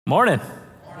Morning.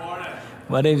 Morning.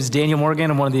 My name is Daniel Morgan.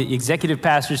 I'm one of the executive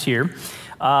pastors here.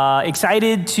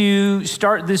 Excited to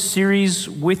start this series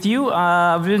with you.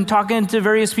 I've been talking to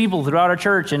various people throughout our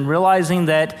church and realizing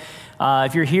that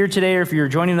if you're here today or if you're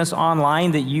joining us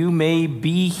online, that you may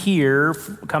be here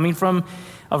coming from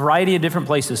a variety of different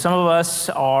places. Some of us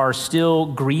are still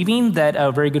grieving that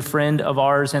a very good friend of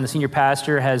ours and the senior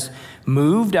pastor has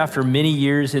moved after many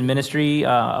years in ministry.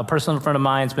 A personal friend of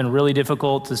mine, it's been really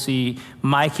difficult to see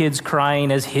my kids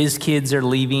crying as his kids are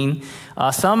leaving.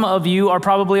 Some of you are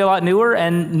probably a lot newer,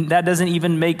 and that doesn't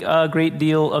even make a great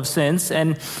deal of sense.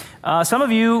 And some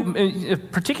of you,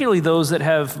 particularly those that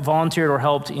have volunteered or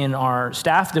helped in our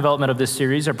staff development of this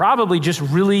series, are probably just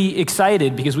really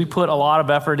excited because we put a lot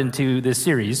of effort into this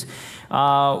series.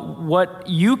 What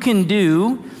you can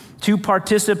do to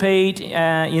participate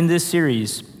in this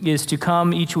series is to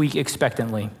come each week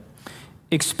expectantly.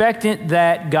 Expectant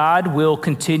that God will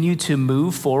continue to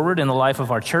move forward in the life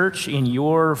of our church, in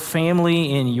your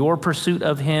family, in your pursuit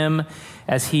of Him,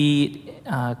 as He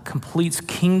completes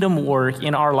kingdom work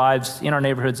in our lives, in our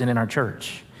neighborhoods, and in our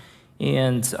church.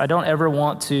 And I don't ever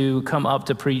want to come up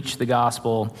to preach the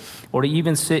gospel or to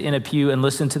even sit in a pew and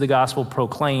listen to the gospel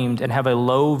proclaimed and have a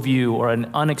low view or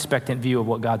an unexpectant view of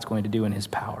what God's going to do in His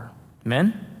power.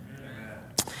 Amen?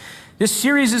 This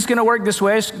series is going to work this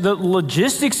way. The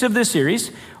logistics of this series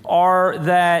are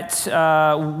that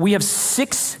we have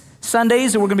 6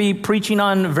 Sundays that we're going to be preaching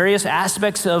on various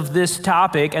aspects of this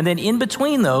topic. And then in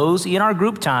between those, in our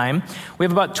group time, we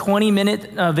have about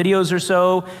 20-minute videos or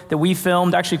so that we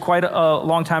filmed actually quite a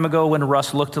long time ago when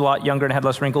Russ looked a lot younger and had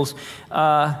less wrinkles.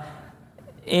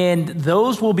 And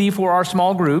those will be for our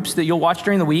small groups that you'll watch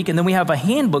during the week. And then we have a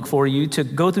handbook for you to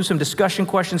go through some discussion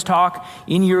questions, talk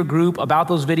in your group about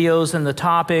those videos and the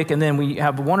topic. And then we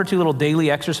have 1 or 2 little daily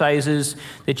exercises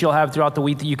that you'll have throughout the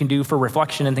week that you can do for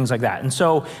reflection and things like that. And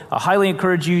so I highly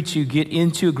encourage you to get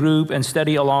into a group and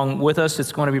study along with us.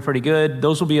 It's going to be pretty good.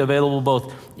 Those will be available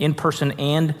both in person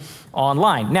and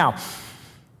online. Now,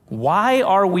 why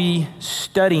are we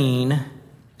studying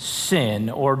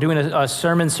sin or doing a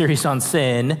sermon series on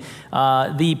sin?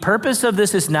 The purpose of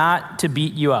this is not to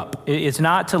beat you up. It's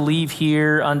not to leave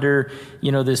here under,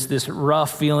 this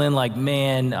rough feeling like,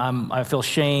 man, I feel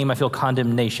shame, I feel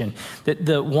condemnation.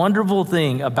 The wonderful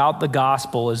thing about the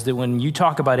gospel is that when you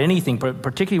talk about anything, but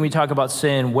particularly when you talk about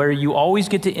sin, where you always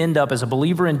get to end up as a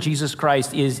believer in Jesus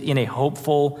Christ is in a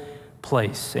hopeful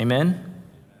place. Amen?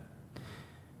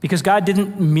 Because God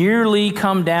didn't merely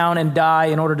come down and die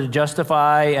in order to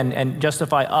justify and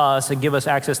justify us and give us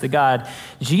access to God.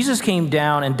 Jesus came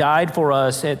down and died for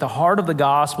us. At the heart of the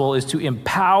gospel is to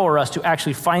empower us to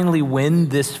actually finally win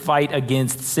this fight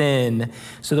against sin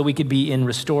so that we could be in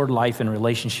restored life and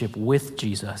relationship with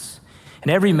Jesus.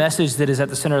 And every message that is at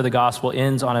the center of the gospel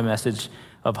ends on a message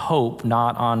of hope,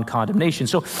 not on condemnation.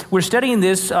 So we're studying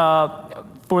this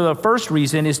for the first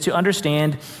reason is to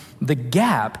understand the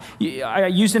gap. I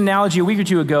used an analogy a week or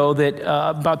 2 ago that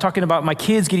about talking about my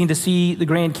kids getting to see the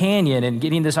Grand Canyon and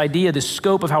getting this idea, this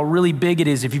scope of how really big it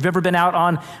is. If you've ever been out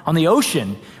on the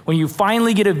ocean, when you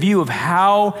finally get a view of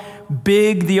how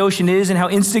big the ocean is and how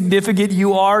insignificant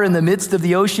you are in the midst of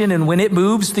the ocean, and when it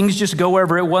moves, things just go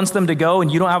wherever it wants them to go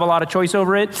and you don't have a lot of choice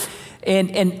over it.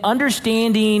 And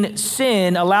understanding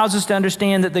sin allows us to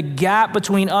understand that the gap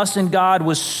between us and God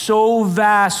was so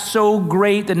vast, so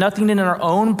great, that nothing in our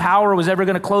own power was ever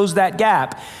going to close that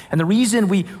gap. And the reason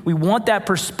we want that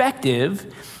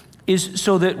perspective is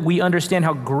so that we understand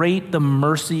how great the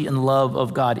mercy and love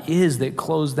of God is that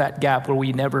closed that gap where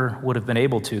we never would have been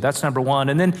able to. That's number 1.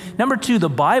 And then number 2, the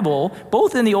Bible,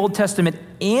 both in the Old Testament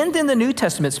and in the New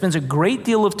Testament, spends a great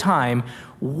deal of time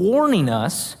warning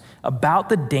us about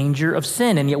the danger of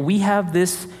sin, and yet we have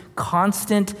this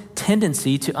constant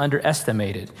tendency to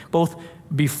underestimate it, both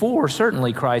before,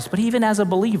 certainly, Christ, but even as a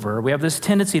believer, we have this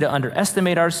tendency to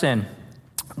underestimate our sin.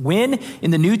 When, in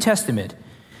the New Testament,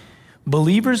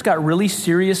 believers got really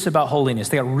serious about holiness,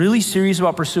 they got really serious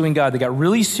about pursuing God, they got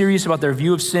really serious about their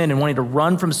view of sin and wanting to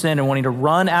run from sin and wanting to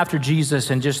run after Jesus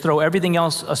and just throw everything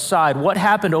else aside, what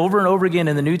happened over and over again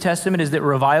in the New Testament is that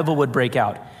revival would break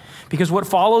out. Because what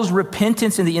follows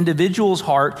repentance in the individual's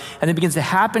heart and then begins to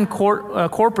happen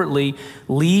corporately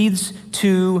leads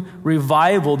to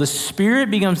revival. The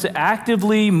Spirit begins to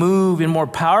actively move in more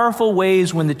powerful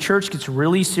ways when the church gets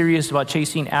really serious about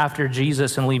chasing after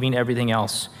Jesus and leaving everything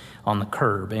else on the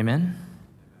curb. Amen?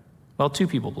 Well, 2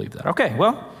 people believe that. Okay,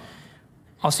 well,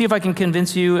 I'll see if I can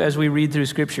convince you as we read through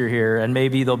Scripture here, and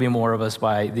maybe there'll be more of us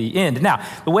by the end. Now,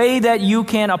 the way that you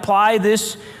can apply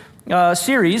this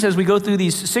series, as we go through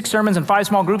these 6 sermons and 5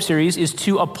 small group series, is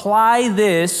to apply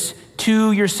this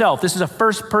to yourself. This is a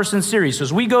first-person series. So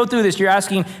as we go through this, you're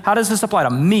asking, how does this apply to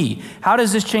me? How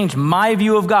does this change my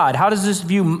view of God? How does this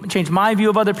change my view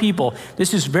of other people?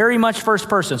 This is very much first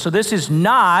person. So this is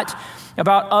not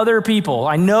about other people.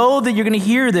 I know that you're going to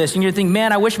hear this and you're thinking,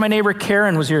 man, I wish my neighbor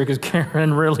Karen was here because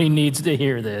Karen really needs to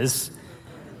hear this.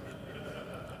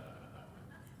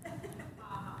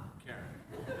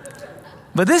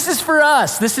 But this is for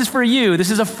us. This is for you.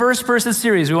 This is a first-person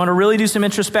series. We want to really do some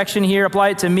introspection here,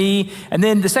 apply it to me. And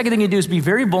then the second thing you do is be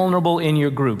very vulnerable in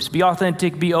your groups. Be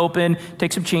authentic, be open,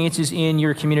 take some chances in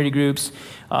your community groups.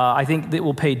 I think that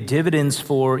will pay dividends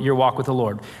for your walk with the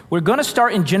Lord. We're going to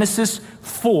start in Genesis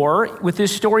 4 with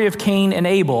this story of Cain and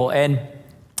Abel. And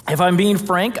if I'm being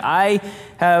frank, I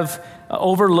have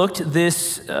overlooked this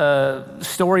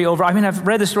story I've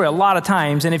read this story a lot of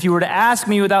times, and if you were to ask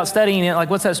me without studying it, like,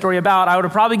 what's that story about? I would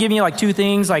have probably given you like two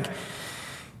things, like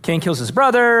Cain kills his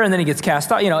brother, and then he gets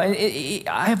cast out.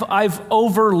 I've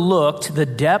overlooked the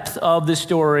depth of the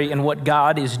story and what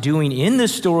God is doing in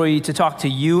this story to talk to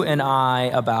you and I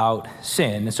about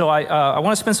sin. And so I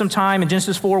want to spend some time in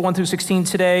Genesis 4, 1 through 16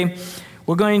 today.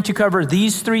 We're going to cover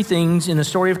these three things in the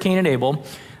story of Cain and Abel.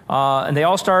 And they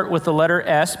all start with the letter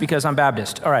S because I'm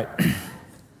Baptist. All right.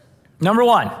 Number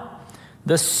one,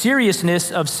 the seriousness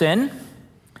of sin.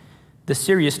 The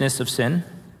seriousness of sin.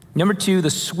 Number two, the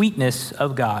sweetness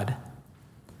of God.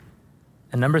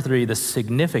 And number three, the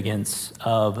significance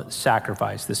of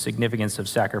sacrifice. The significance of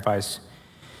sacrifice.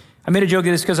 I made a joke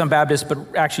of this because I'm Baptist,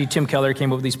 but actually Tim Keller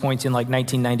came up with these points in like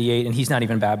 1998, and he's not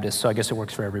even Baptist, so I guess it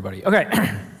works for everybody. Okay.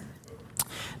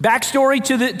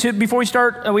 Backstory before we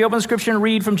start, we open the scripture and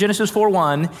read from Genesis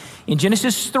 4:1. In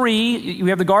Genesis 3, we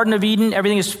have the Garden of Eden.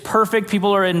 Everything is perfect.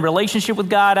 People are in relationship with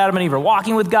God. Adam and Eve are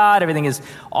walking with God. Everything is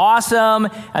awesome.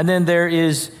 And then there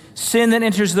is sin that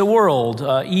enters the world.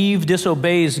 Eve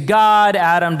disobeys God.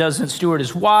 Adam doesn't steward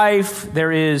his wife.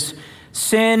 There is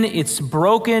sin. It's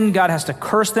broken. God has to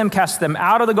curse them, cast them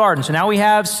out of the garden. So now we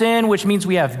have sin, which means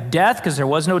we have death, because there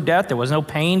was no death. There was no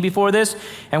pain before this.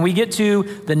 And we get to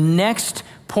the next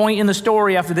point in the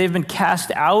story after they've been cast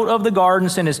out of the garden.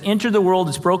 Sin has entered the world.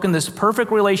 It's broken this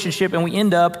perfect relationship, and we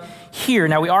end up here.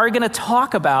 Now, we are going to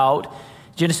talk about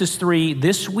Genesis 3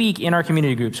 this week in our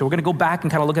community group. So we're going to go back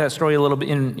and kind of look at that story a little bit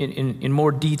in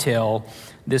more detail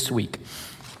this week.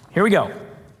 Here we go.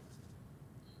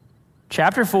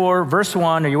 Chapter 4, verse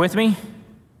 1. Are you with me?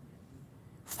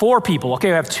 4 people. Okay,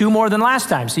 we have 2 more than last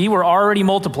time. See, we're already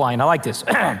multiplying. I like this.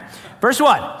 Verse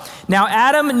 1. Now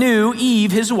Adam knew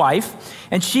Eve, his wife,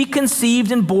 and she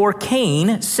conceived and bore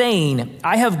Cain, saying,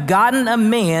 I have gotten a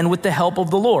man with the help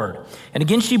of the Lord. And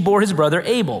again she bore his brother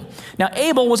Abel. Now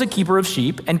Abel was a keeper of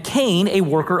sheep, and Cain a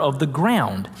worker of the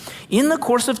ground. In the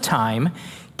course of time,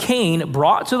 Cain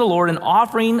brought to the Lord an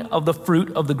offering of the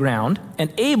fruit of the ground,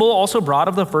 and Abel also brought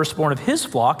of the firstborn of his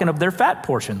flock and of their fat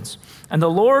portions. And the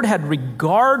Lord had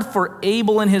regard for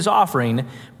Abel and his offering,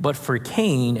 but for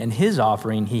Cain and his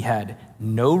offering he had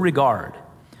no regard.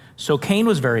 So Cain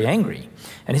was very angry,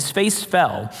 and his face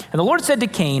fell. And the Lord said to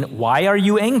Cain, why are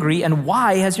you angry, and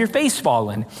why has your face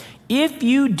fallen? If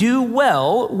you do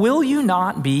well, will you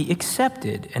not be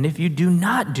accepted? And if you do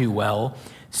not do well,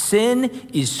 sin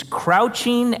is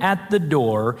crouching at the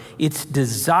door. Its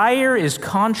desire is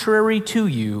contrary to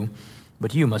you,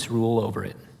 but you must rule over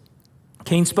it.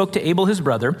 Cain spoke to Abel his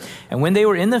brother, and when they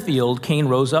were in the field, Cain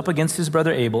rose up against his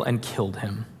brother Abel and killed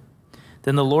him.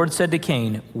 Then the Lord said to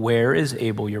Cain, where is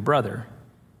Abel your brother?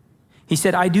 He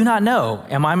said, I do not know.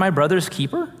 Am I my brother's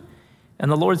keeper?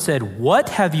 And the Lord said, what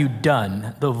have you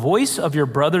done? The voice of your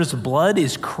brother's blood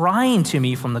is crying to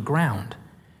me from the ground.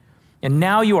 And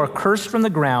now you are cursed from the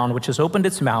ground, which has opened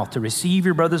its mouth to receive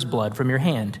your brother's blood from your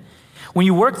hand. When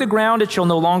you work the ground, it shall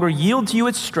no longer yield to you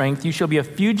its strength. You shall be a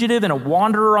fugitive and a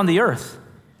wanderer on the earth.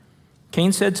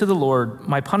 Cain said to the Lord,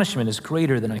 my punishment is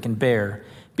greater than I can bear.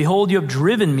 Behold, you have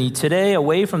driven me today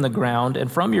away from the ground,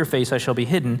 and from your face I shall be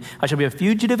hidden. I shall be a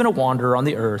fugitive and a wanderer on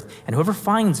the earth, and whoever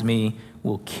finds me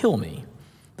will kill me.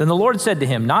 Then the Lord said to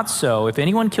him, not so. If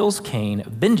anyone kills Cain,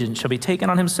 vengeance shall be taken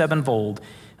on him sevenfold.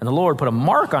 And the Lord put a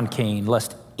mark on Cain,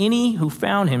 lest any who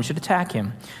found him should attack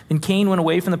him. Then Cain went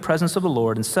away from the presence of the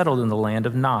Lord and settled in the land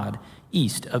of Nod,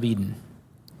 east of Eden.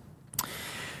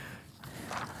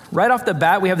 Right off the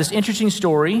bat, we have this interesting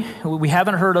story we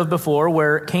haven't heard of before,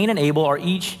 where Cain and Abel are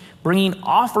each bringing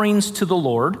offerings to the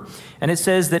Lord. And it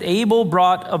says that Abel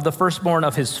brought of the firstborn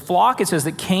of his flock. It says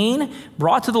that Cain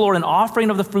brought to the Lord an offering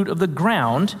of the fruit of the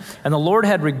ground. And the Lord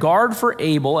had regard for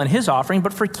Abel and his offering,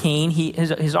 but for Cain,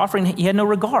 his offering, he had no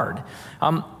regard.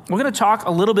 We're going to talk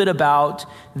a little bit about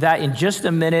that in just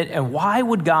a minute. And why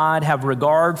would God have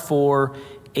regard for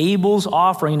Abel's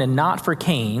offering and not for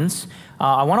Cain's.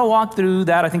 I want to walk through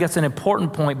that. I think that's an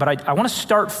important point, but I want to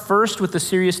start first with the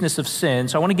seriousness of sin.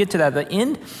 So I want to get to that. At the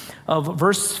end of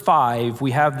verse 5,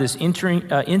 we have this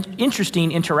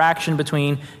interesting interaction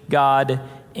between God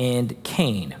and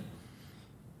Cain.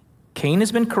 Cain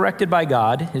has been corrected by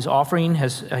God. His offering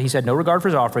he's had no regard for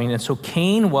his offering. And so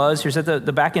Cain was, here's at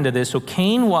the back end of this, so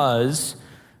Cain was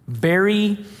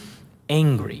very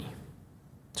angry.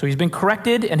 So he's been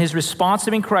corrected, and his response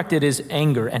to being corrected is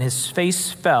anger, and his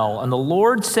face fell. And the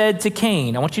Lord said to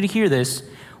Cain, I want you to hear this,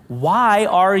 why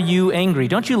are you angry?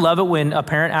 Don't you love it when a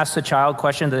parent asks a child a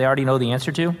question that they already know the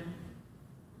answer to?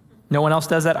 No one else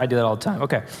does that? I do that all the time.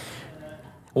 Okay.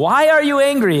 Why are you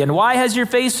angry, and why has your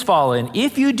face fallen?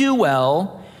 If you do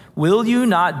well, will you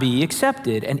not be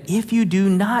accepted? And if you do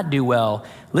not do well,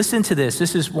 listen to this.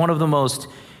 This is one of the most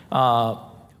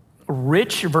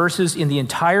rich verses in the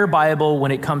entire Bible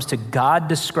when it comes to God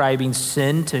describing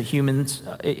sin to humans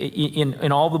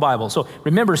in all the Bible. So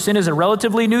remember, sin is a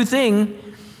relatively new thing.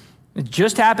 It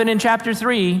just happened in chapter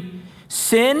 3.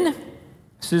 Sin,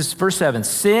 this is verse 7,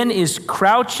 sin is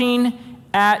crouching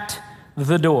at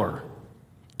the door.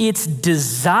 Its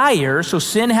desire, so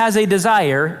sin has a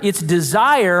desire, its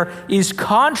desire is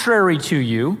contrary to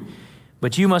you,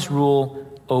 but you must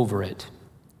rule over it.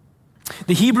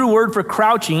 The Hebrew word for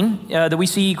crouching that we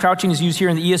see, crouching is used here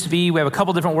in the ESV. We have a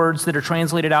couple different words that are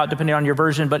translated out depending on your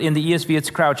version, but in the ESV it's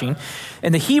crouching.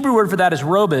 And the Hebrew word for that is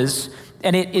robes,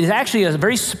 and it is actually a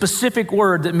very specific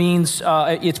word that means,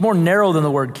 it's more narrow than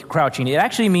the word crouching. It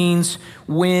actually means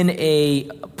when a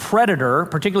predator,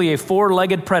 particularly a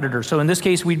four-legged predator, so in this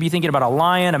case we'd be thinking about a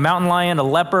lion, a mountain lion, a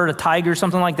leopard, a tiger,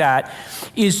 something like that,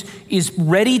 is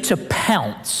ready to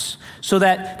pounce. So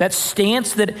that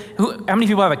stance that, how many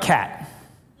people have a cat?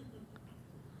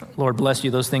 Lord bless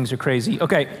you, those things are crazy.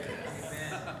 Okay.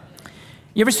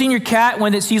 You ever seen your cat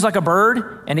when it sees like a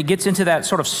bird and it gets into that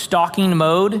sort of stalking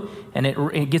mode and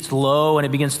it gets low and it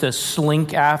begins to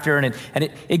slink after and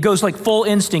it goes like full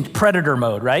instinct predator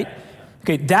mode, right?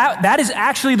 Okay, that is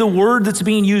actually the word that's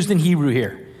being used in Hebrew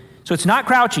here. So it's not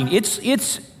crouching.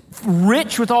 It's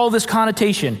rich with all this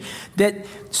connotation that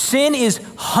sin is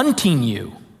hunting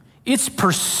you. It's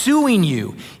pursuing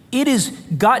you. It is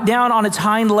got down on its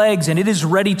hind legs and it is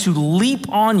ready to leap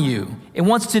on you. It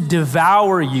wants to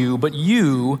devour you, but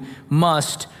you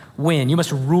must win. You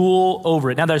must rule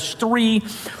over it. Now, there's three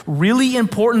really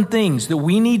important things that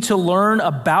we need to learn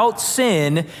about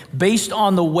sin based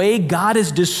on the way God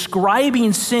is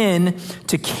describing sin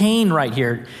to Cain right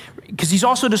here, because he's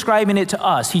also describing it to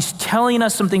us. He's telling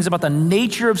us some things about the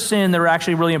nature of sin that are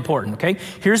actually really important, okay?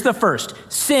 Here's the first.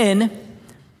 Sin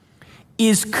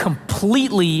is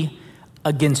completely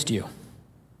against you.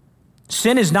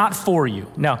 Sin is not for you.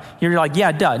 Now, you're like,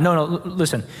 yeah, duh. No,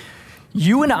 listen.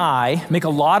 You and I make a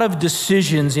lot of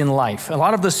decisions in life. A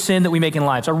lot of the sin that we make in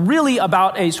lives are really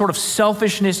about a sort of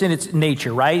selfishness in its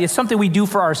nature, right? It's something we do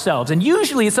for ourselves. And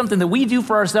usually it's something that we do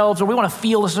for ourselves, or we want to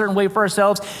feel a certain way for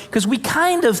ourselves, because we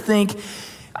kind of think,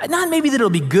 not maybe that it'll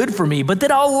be good for me, but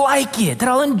that I'll like it, that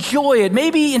I'll enjoy it.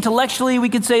 Maybe intellectually we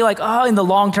could say like, oh, in the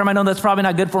long term, I know that's probably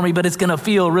not good for me, but it's going to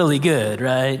feel really good,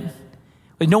 right?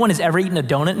 Like, no one has ever eaten a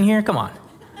donut in here? Come on.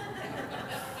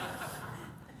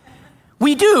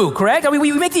 We do, correct? I mean,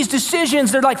 we make these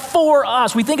decisions, they're like for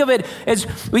us. We think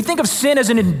of sin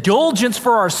as an indulgence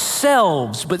for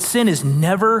ourselves, but sin is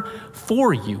never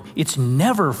for you. It's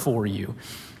never for you.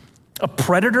 A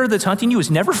predator that's hunting you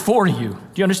is never for you. Do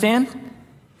you understand?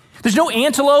 There's no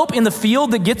antelope in the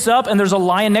field that gets up and there's a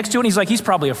lion next to it and he's like, he's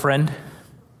probably a friend.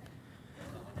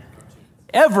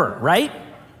 Ever, right?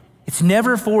 It's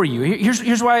never for you.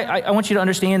 Here's why I want you to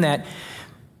understand that.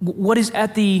 What is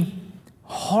at the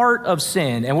heart of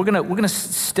sin, and we're gonna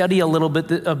study a little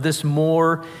bit of this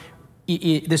more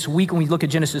this week when we look at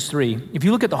Genesis 3. If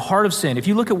you look at the heart of sin, if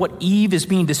you look at what Eve is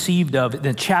being deceived of in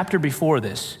the chapter before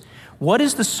this, what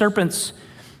is the serpent's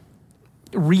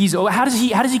reason? How does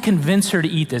he convince her to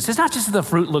eat this? It's not just that the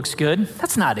fruit looks good.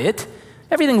 That's not it.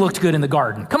 Everything looked good in the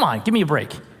garden. Come on, give me a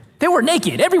break. They were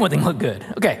naked. Everything looked good.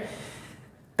 Okay,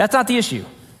 that's not the issue.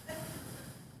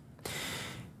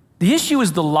 The issue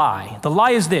is the lie. The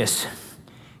lie is this: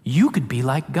 you could be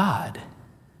like God.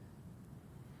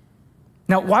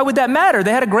 Now, why would that matter?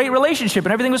 They had a great relationship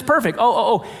and everything was perfect.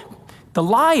 The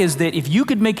lie is that if you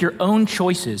could make your own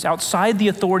choices outside the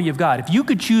authority of God, if you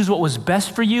could choose what was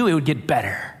best for you, it would get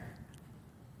better.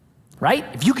 Right?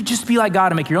 If you could just be like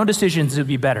God and make your own decisions, it would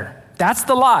be better. That's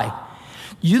the lie.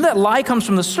 You know that lie comes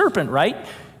from the serpent, right?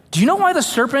 Do you know why the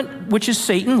serpent, which is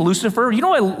Satan, Lucifer, you know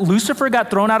why Lucifer got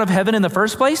thrown out of heaven in the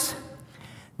first place?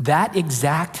 That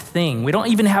exact thing. We don't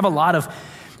even have a lot of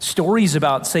stories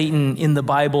about Satan in the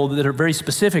Bible that are very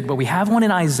specific, but we have one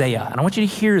in Isaiah, and I want you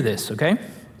to hear this, okay?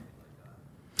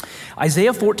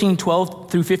 Isaiah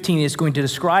 14:12-15 is going to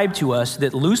describe to us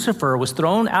that Lucifer was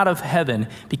thrown out of heaven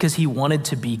because he wanted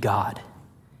to be God.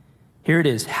 Here it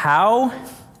is. How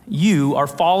you are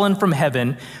fallen from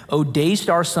heaven, O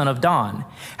Daystar, son of dawn.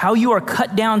 How you are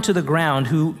cut down to the ground,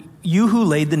 you who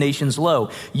laid the nations low.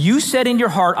 You said in your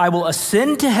heart, I will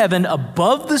ascend to heaven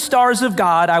above the stars of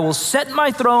God. I will set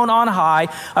my throne on high.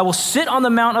 I will sit on the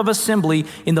mount of assembly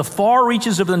in the far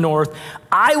reaches of the north.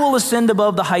 I will ascend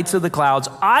above the heights of the clouds.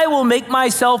 I will make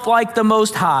myself like the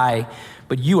Most High.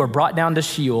 But you are brought down to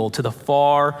Sheol, to the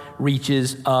far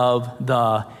reaches of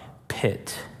the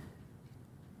pit.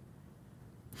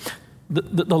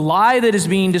 The lie that is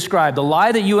being described, the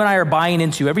lie that you and I are buying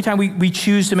into every time we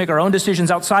choose to make our own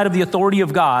decisions outside of the authority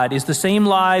of God is the same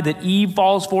lie that Eve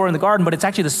falls for in the garden, but it's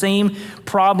actually the same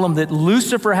problem that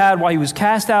Lucifer had while he was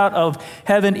cast out of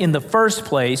heaven in the first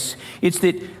place. It's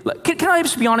that, can I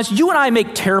just be honest, you and I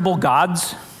make terrible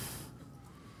gods.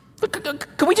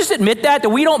 Can we just admit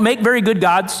that we don't make very good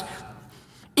gods?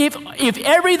 If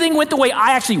everything went the way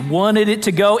I actually wanted it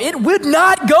to go, it would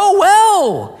not go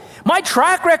well. My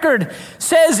track record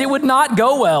says it would not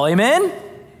go well, amen?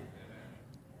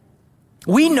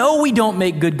 We know we don't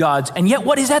make good gods, and yet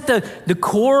what is at the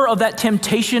core of that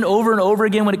temptation over and over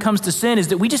again when it comes to sin is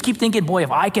that we just keep thinking, boy, if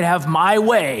I could have my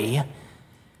way,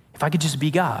 if I could just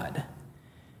be God.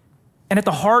 And at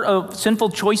the heart of sinful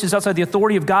choices outside the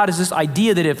authority of God is this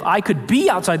idea that if I could be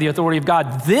outside the authority of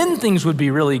God, then things would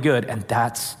be really good, and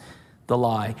that's the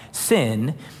lie.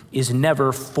 Sin is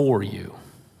never for you.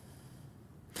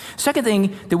 Second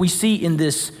thing that we see in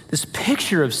this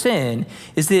picture of sin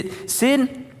is that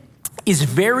sin is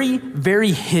very,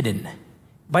 very hidden.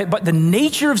 But the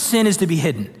nature of sin is to be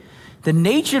hidden. The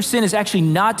nature of sin is actually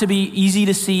not to be easy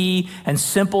to see and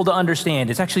simple to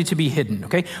understand. It's actually to be hidden,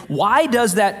 okay? Why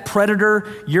does that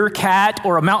predator, your cat,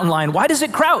 or a mountain lion, why does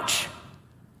it crouch?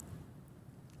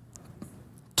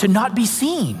 To not be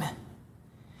seen.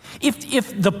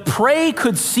 If the prey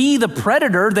could see the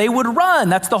predator, they would run.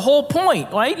 That's the whole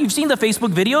point, right? You've seen the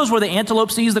Facebook videos where the antelope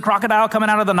sees the crocodile coming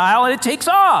out of the Nile and it takes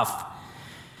off.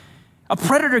 A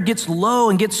predator gets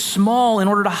low and gets small in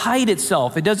order to hide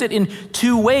itself. It does it in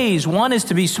two ways. One is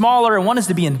to be smaller and one is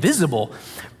to be invisible.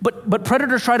 But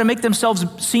predators try to make themselves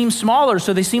seem smaller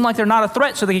so they seem like they're not a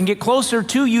threat, so they can get closer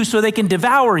to you so they can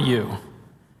devour you.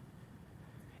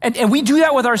 And we do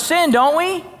that with our sin, don't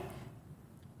we?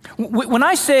 When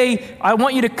I say, I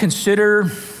want you to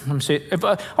consider,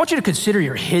 I want you to consider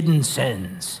your hidden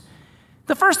sins,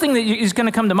 the first thing that is going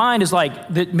to come to mind is like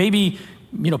that maybe,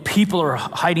 people are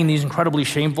hiding these incredibly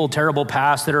shameful, terrible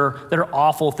pasts that are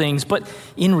awful things. But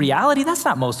in reality, that's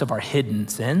not most of our hidden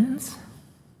sins.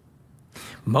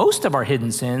 Most of our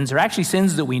hidden sins are actually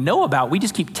sins that we know about. We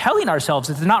just keep telling ourselves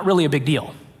that they're not really a big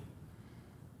deal.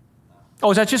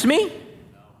 Oh, is that just me?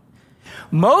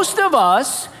 Most of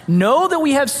us know that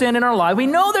we have sin in our life. We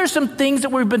know there's some things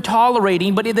that we've been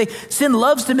tolerating, but sin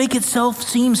loves to make itself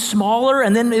seem smaller,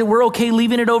 and then we're okay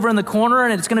leaving it over in the corner,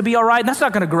 and it's going to be all right. And that's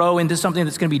not going to grow into something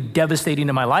that's going to be devastating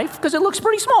to my life because it looks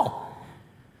pretty small.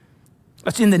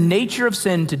 It's in the nature of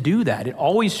sin to do that. It's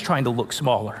always trying to look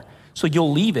smaller. So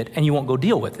you'll leave it, and you won't go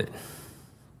deal with it.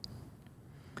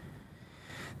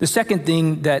 The second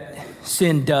thing that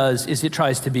sin does is it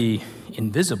tries to be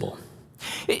invisible.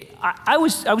 I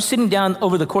was sitting down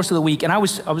over the course of the week, and I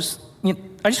just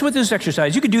went through this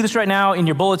exercise. You could do this right now in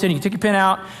your bulletin. You can take your pen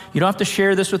out. You don't have to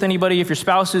share this with anybody. If your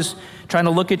spouse is trying to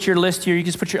look at your list here, you can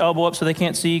just put your elbow up so they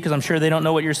can't see, because I'm sure they don't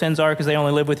know what your sins are because they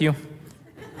only live with you.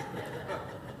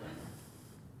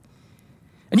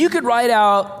 And you could write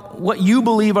out what you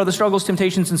believe are the struggles,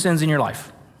 temptations, and sins in your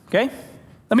life, okay?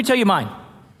 Let me tell you mine.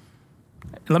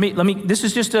 This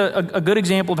is just a good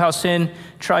example of how sin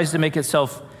tries to make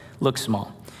itself look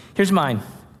small. Here's mine.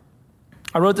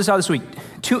 I wrote this out this week.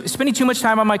 Spending too much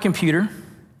time on my computer,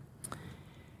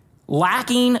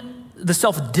 lacking the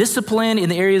self-discipline in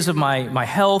the areas of my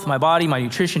health, my body, my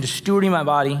nutrition, just stewarding my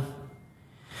body,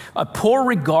 a poor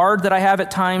regard that I have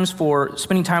at times for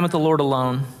spending time with the Lord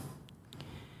alone,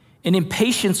 an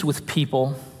impatience with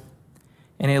people,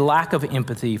 and a lack of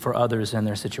empathy for others and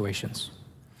their situations.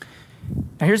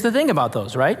 Now here's the thing about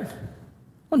those, right?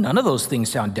 Well, none of those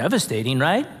things sound devastating,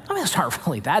 right? I mean, it's not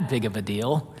really that big of a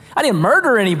deal. I didn't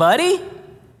murder anybody.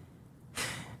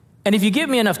 And if you give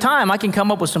me enough time, I can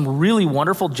come up with some really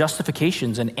wonderful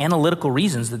justifications and analytical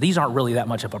reasons that these aren't really that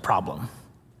much of a problem.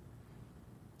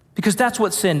 Because that's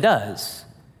what sin does.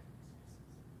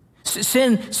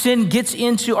 Sin gets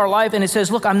into our life and it says,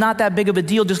 look, I'm not that big of a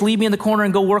deal. Just leave me in the corner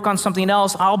and go work on something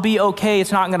else. I'll be okay.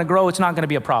 It's not going to grow. It's not going to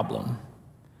be a problem.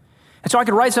 And so I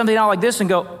could write something out like this and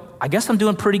go, I guess I'm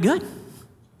doing pretty good.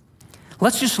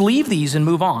 Let's just leave these and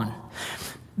move on.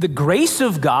 The grace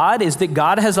of God is that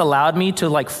God has allowed me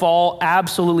to fall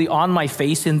absolutely on my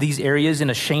face in these areas in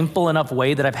a shameful enough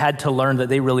way that I've had to learn that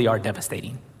they really are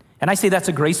devastating. And I say that's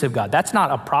a grace of God. That's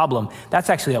not a problem. That's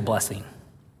actually a blessing.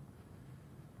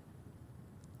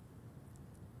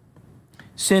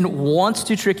 Sin wants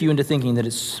to trick you into thinking that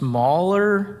it's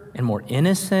smaller and more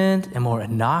innocent and more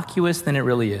innocuous than it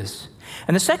really is.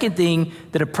 And the second thing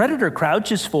that a predator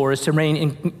crouches for is to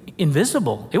remain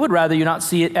invisible. It would rather you not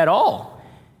see it at all.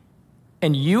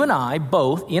 And you and I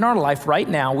both, in our life right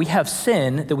now, we have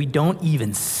sin that we don't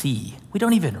even see. We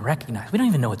don't even recognize. We don't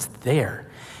even know it's there.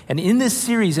 And in this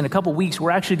series, in a couple weeks,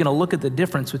 we're actually going to look at the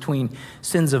difference between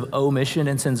sins of omission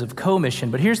and sins of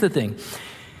commission. But here's the thing.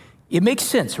 It makes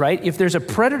sense, right? If there's a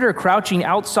predator crouching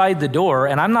outside the door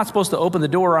and I'm not supposed to open the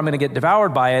door or I'm going to get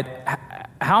devoured by it,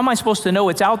 how am I supposed to know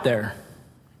it's out there?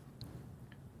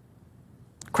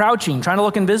 Crouching, trying to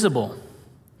look invisible.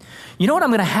 You know what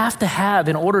I'm going to have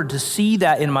in order to see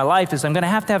that in my life is I'm going to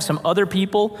have some other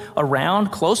people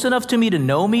around close enough to me to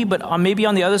know me, but maybe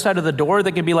on the other side of the door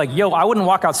that can be like, yo, I wouldn't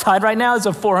walk outside right now. There's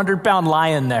a 400-pound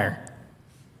lion there.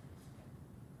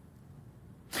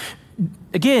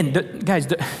 Again, guys,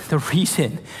 the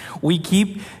reason we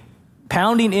keep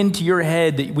pounding into your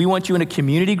head that we want you in a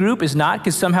community group is not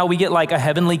because somehow we get a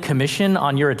heavenly commission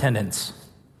on your attendance.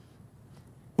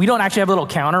 We don't actually have a little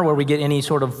counter where we get any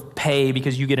sort of pay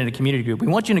because you get in a community group. We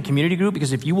want you in a community group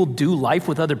because if you will do life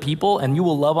with other people and you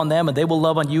will love on them and they will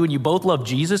love on you and you both love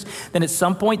Jesus, then at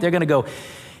some point they're going to go,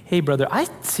 hey, brother, I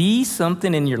see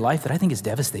something in your life that I think is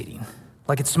devastating.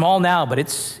 It's small now, but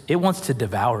it wants to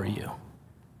devour you.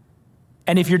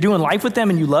 And if you're doing life with them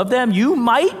and you love them, you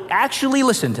might actually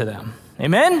listen to them.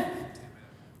 Amen?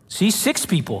 See, 6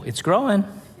 people. It's growing.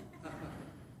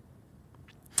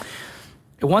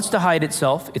 It wants to hide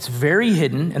itself. It's very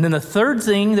hidden. And then the third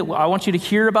thing that I want you to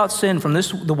hear about sin from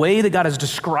the way that God is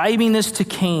describing this to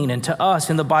Cain and to us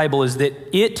in the Bible is that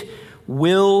it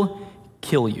will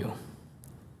kill you.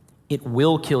 It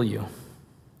will kill you.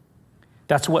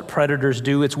 That's what predators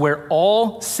do. It's where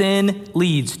all sin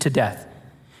leads to death.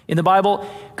 In the Bible,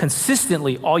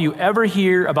 consistently, all you ever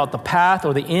hear about the path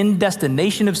or the end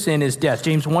destination of sin is death.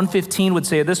 James 1:15 would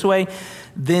say it this way,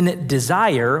 then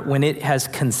desire, when it has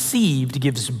conceived,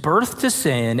 gives birth to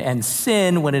sin, and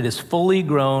sin, when it is fully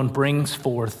grown, brings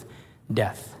forth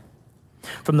death.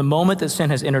 From the moment that sin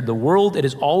has entered the world, it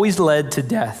has always led to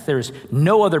death. There's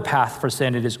no other path for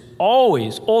sin. It has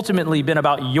always ultimately been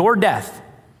about your death.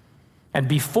 And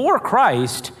before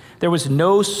Christ, there was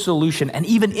no solution. And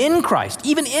even in Christ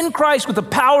with the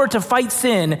power to fight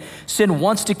sin, sin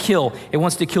wants to kill. It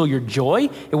wants to kill your joy.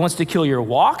 It wants to kill your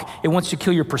walk. It wants to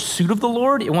kill your pursuit of the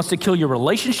Lord. It wants to kill your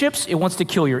relationships. It wants to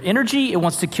kill your energy. It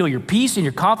wants to kill your peace and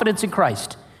your confidence in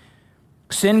Christ.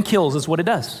 Sin kills is what it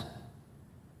does.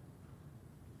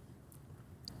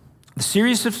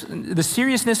 The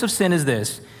seriousness of sin is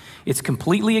this. It's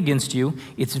completely against you.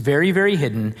 It's very, very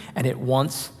hidden, and it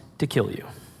wants to kill you.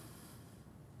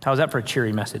 How's that for a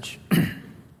cheery message?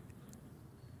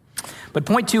 But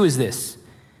point 2 is this,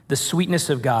 the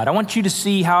sweetness of God. I want you to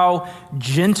see how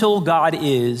gentle God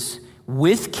is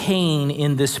with Cain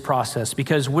in this process,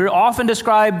 because we're often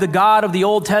described the God of the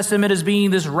Old Testament as being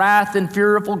this wrath and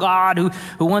fearful God who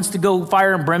wants to go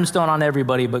fire and brimstone on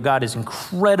everybody, but God is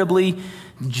incredibly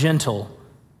gentle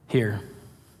here.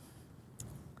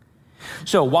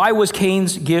 So why was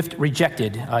Cain's gift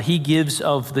rejected? He gives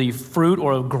of the fruit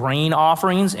or grain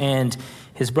offerings, and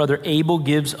his brother Abel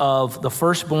gives of the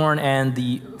firstborn and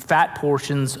the fat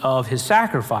portions of his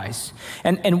sacrifice.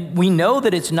 And we know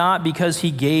that it's not because he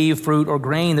gave fruit or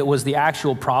grain that was the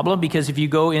actual problem, because if you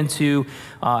go into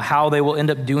how they will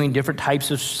end up doing different types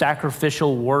of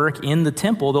sacrificial work in the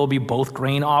temple, there'll be both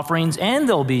grain offerings and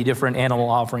there'll be different animal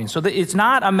offerings. So it's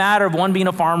not a matter of one being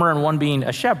a farmer and one being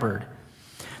a shepherd.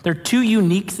 There are 2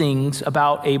 unique things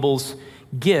about Abel's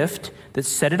gift that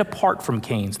set it apart from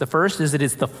Cain's. The first is that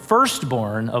it's the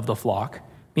firstborn of the flock,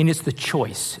 meaning it's the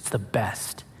choice, it's the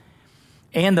best.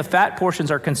 And the fat portions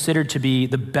are considered to be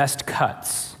the best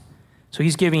cuts. So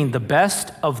he's giving the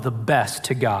best of the best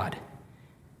to God.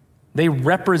 They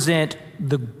represent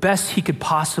the best he could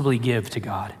possibly give to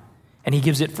God, and he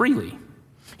gives it freely.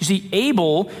 You see,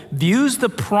 Abel views the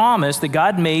promise that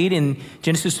God made in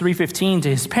Genesis 3:15 to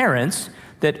his parents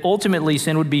that ultimately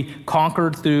sin would be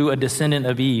conquered through a descendant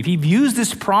of Eve. He views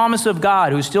this promise of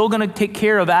God who's still going to take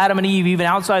care of Adam and Eve even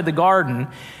outside the garden,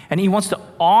 and he wants to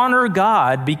honor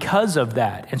God because of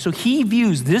that. And so he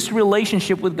views this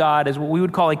relationship with God as what we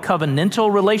would call a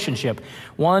covenantal relationship,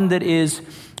 one that is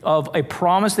of a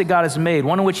promise that God has made,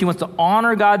 one in which he wants to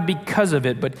honor God because of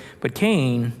it. But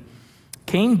Cain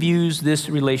views this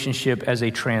relationship as a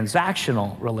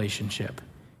transactional relationship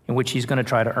in which he's going to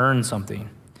try to earn something.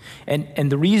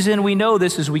 And the reason we know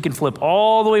this is we can flip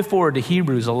all the way forward to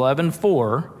Hebrews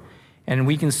 11:4, and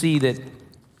we can see that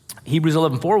Hebrews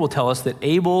 11:4 will tell us that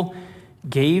Abel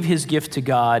gave his gift to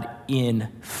God in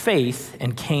faith,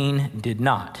 and Cain did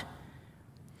not.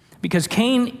 Because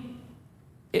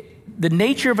the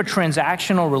nature of a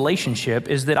transactional relationship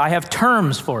is that I have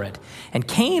terms for it. And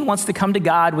Cain wants to come to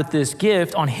God with this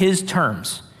gift on his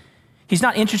terms. He's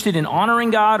not interested in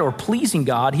honoring God or pleasing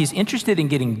God. He's interested in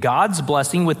getting God's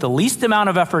blessing with the least amount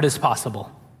of effort as possible.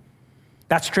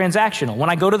 That's transactional. When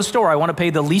I go to the store, I want to pay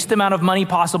the least amount of money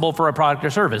possible for a product or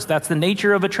service. That's the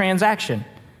nature of a transaction.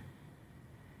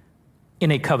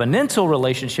 In a covenantal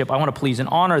relationship, I want to please and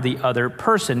honor the other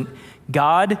person.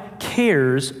 God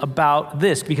cares about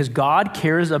this because God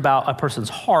cares about a person's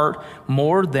heart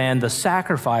more than the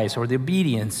sacrifice or the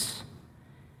obedience.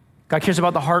 God cares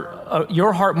about the heart,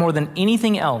 your heart more than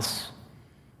anything else.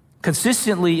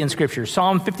 Consistently in Scripture,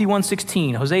 Psalm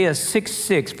 51:16, Hosea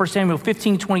 6:6, 1 Samuel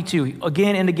 15:22,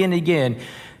 again and again and again,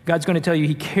 God's going to tell you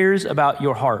he cares about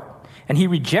your heart. And he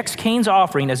rejects Cain's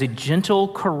offering as a gentle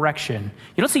correction.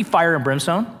 You don't see fire and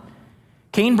brimstone.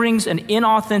 Cain brings an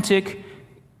inauthentic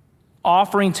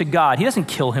offering to God. He doesn't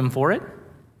kill him for it.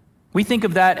 We think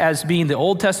of that as being the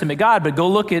Old Testament God, but go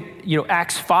look at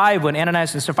Acts 5 when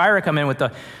Ananias and Sapphira come in with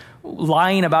the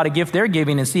lying about a gift they're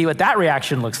giving and see what that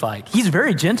reaction looks like. He's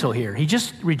very gentle here. He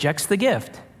just rejects the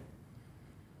gift.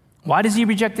 Why does he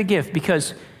reject the gift?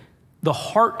 Because the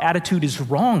heart attitude is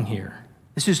wrong here.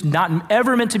 This is not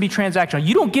ever meant to be transactional.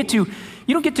 You don't get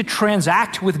to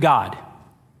transact with God.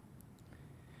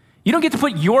 You don't get to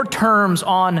put your terms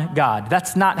on God.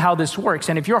 That's not how this works.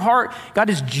 And if your heart, God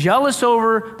is jealous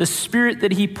over the spirit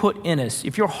that he put in us.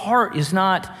 If your heart is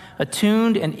not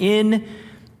attuned and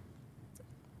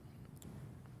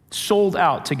sold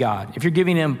out to God, if you're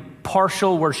giving him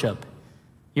partial worship,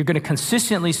 you're going to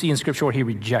consistently see in Scripture where he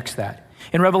rejects that.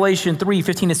 In Revelation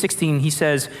 3:15-16, he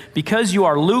says, because you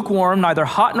are lukewarm, neither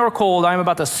hot nor cold, I am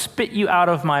about to spit you out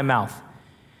of my mouth.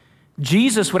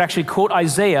 Jesus would actually quote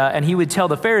Isaiah, and he would tell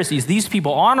the Pharisees, these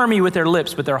people honor me with their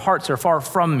lips, but their hearts are far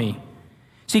from me.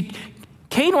 See,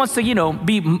 Cain wants to,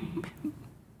 be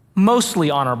mostly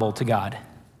honorable to God.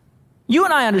 You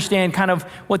and I understand kind of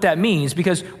what that means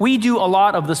because we do a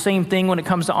lot of the same thing when it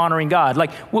comes to honoring God.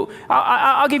 Like,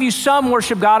 I'll give you some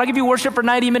worship, God. I'll give you worship for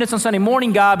 90 minutes on Sunday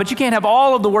morning, God, but you can't have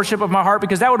all of the worship of my heart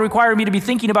because that would require me to be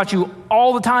thinking about you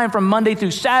all the time from Monday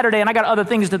through Saturday, and I got other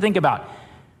things to think about.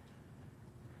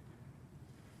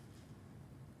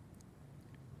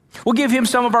 We'll give him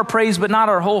some of our praise, but not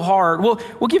our whole heart.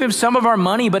 We'll give him some of our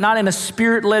money, but not in a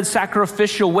spirit-led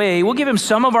sacrificial way. We'll give him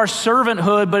some of our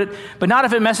servanthood, but not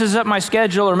if it messes up my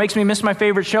schedule or makes me miss my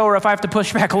favorite show or if I have to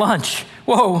push back lunch.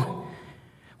 Whoa.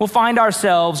 We'll find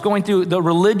ourselves going through the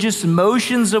religious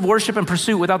motions of worship and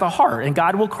pursuit without the heart, and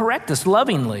God will correct us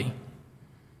lovingly.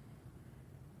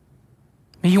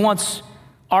 He wants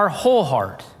our whole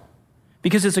heart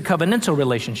because it's a covenantal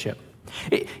relationship.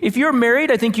 If you're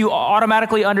married, I think you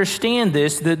automatically understand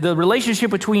this. The relationship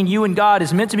between you and God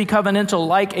is meant to be covenantal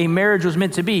like a marriage was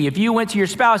meant to be. If you went to your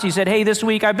spouse, you said, hey, this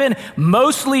week I've been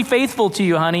mostly faithful to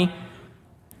you, honey.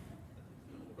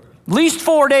 At least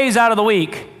 4 days out of the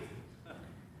week.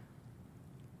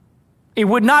 It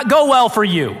would not go well for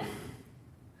you.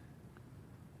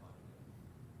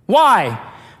 Why?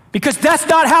 Because that's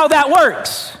not how that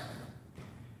works.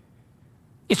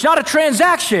 It's not a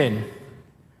transaction.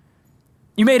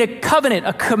 You made a covenant,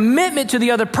 a commitment to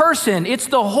the other person. It's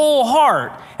the whole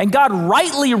heart. And God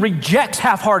rightly rejects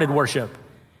half-hearted worship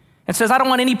and says, I don't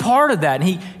want any part of that.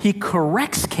 And he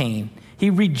corrects Cain. He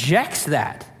rejects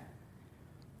that.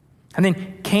 And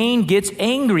then Cain gets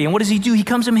angry. And what does he do? He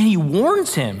comes to him and he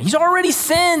warns him. He's already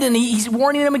sinned and he's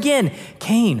warning him again.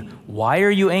 Cain, why are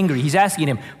you angry? He's asking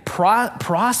him,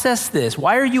 process this.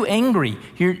 Why are you angry?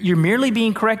 You're merely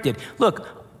being corrected. Look,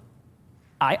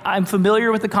 I'm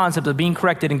familiar with the concept of being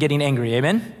corrected and getting angry,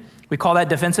 amen? We call that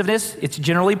defensiveness. It's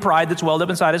generally pride that's welled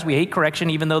up inside us. We hate correction,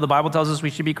 even though the Bible tells us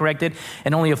we should be corrected,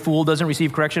 and only a fool doesn't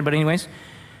receive correction, but anyways.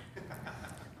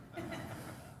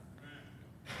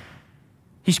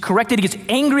 He's corrected, he gets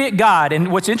angry at God,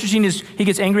 and what's interesting is he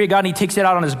gets angry at God and he takes it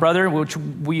out on his brother, which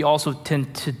we also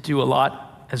tend to do a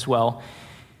lot as well.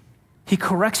 he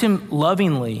corrects him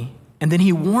lovingly, and then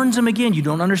he warns him again. You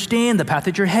don't understand the path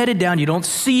that you're headed down. You don't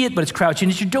see it, but it's crouching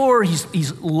at your door.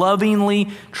 He's lovingly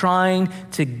trying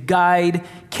to guide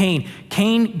Cain.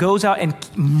 Cain goes out and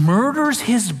murders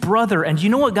his brother. And you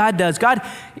know what God does? God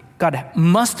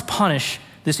must punish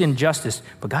this injustice,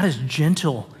 but God is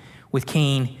gentle with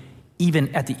Cain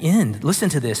even at the end. Listen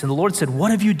to this. And the Lord said,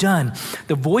 "What have you done?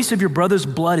 The voice of your brother's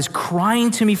blood is crying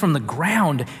to me from the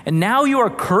ground. And now you are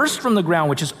cursed from the ground,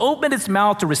 which has opened its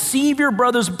mouth to receive your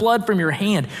brother's blood from your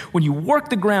hand. When you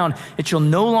work the ground, it shall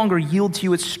no longer yield to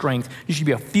you its strength. You should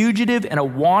be a fugitive and a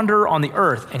wanderer on the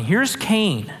earth." And here's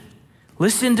Cain.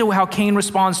 Listen to how Cain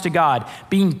responds to God.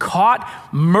 Being caught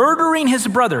murdering his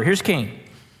brother. Here's Cain.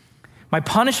 "My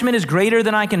punishment is greater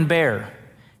than I can bear.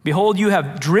 Behold, you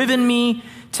have driven me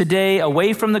today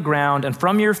away from the ground, and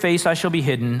from your face I shall be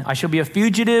hidden. I shall be a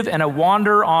fugitive and a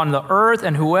wanderer on the earth,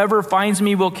 and whoever finds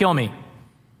me will kill me."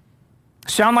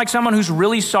 Sound like someone who's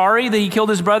really sorry that he killed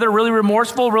his brother, really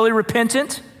remorseful, really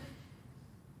repentant?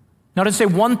 Now, it doesn't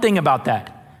say one thing about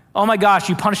that. "Oh my gosh,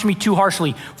 you punished me too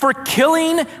harshly for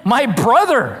killing my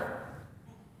brother.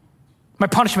 My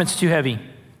punishment's too heavy."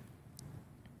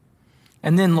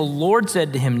 And then the Lord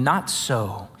said to him, "Not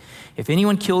so. If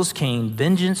anyone kills Cain,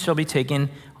 vengeance shall be taken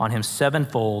on him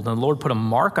sevenfold." And the Lord put a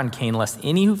mark on Cain, lest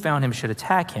any who found him should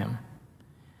attack him.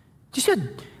 Do you see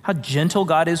how gentle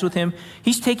God is with him?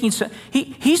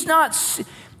 He's not,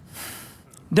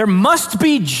 there must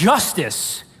be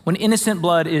justice when innocent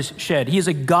blood is shed. He is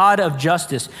a God of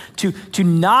justice. To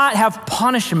not have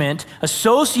punishment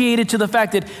associated to the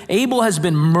fact that Abel has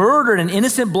been murdered and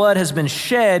innocent blood has been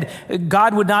shed,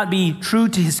 God would not be true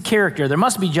to his character. There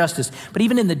must be justice. But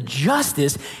even in the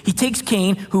justice, he takes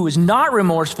Cain, who is not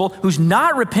remorseful, who's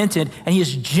not repentant, and he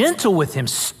is gentle with him,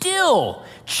 still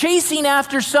chasing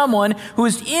after someone who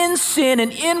is in sin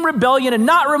and in rebellion and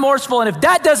not remorseful. And if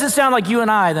that doesn't sound like you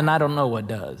and I, then I don't know what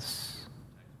does.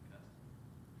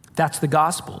 That's the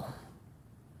gospel.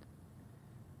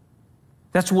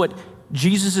 That's what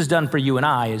Jesus has done for you and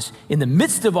I, is in the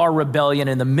midst of our rebellion,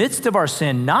 in the midst of our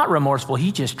sin, not remorseful,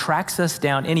 he just tracks us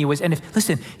down anyways. And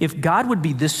if God would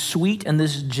be this sweet and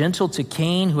this gentle to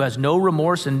Cain, who has no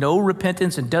remorse and no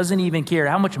repentance and doesn't even care,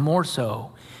 how much more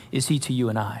so is he to you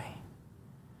and I,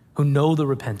 who know the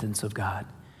repentance of God,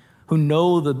 who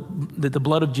know that the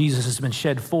blood of Jesus has been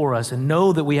shed for us, and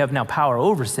know that we have now power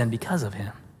over sin because of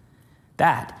him.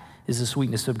 That is the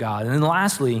sweetness of God. And then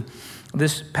lastly,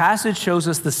 this passage shows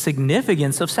us the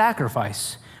significance of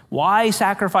sacrifice. Why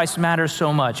sacrifice matters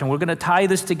so much. And we're going to tie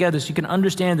this together so you can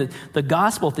understand that the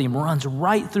gospel theme runs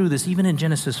right through this, even in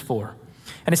Genesis 4.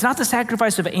 And it's not the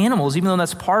sacrifice of animals, even though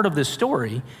that's part of this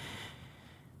story.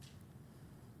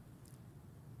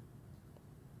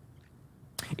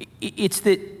 It's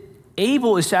that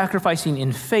Abel is sacrificing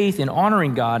in faith and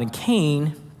honoring God, and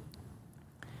Cain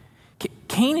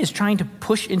is trying to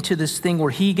push into this thing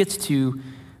where he gets to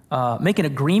make an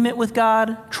agreement with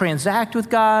God, transact with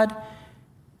God,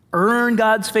 earn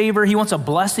God's favor. He wants a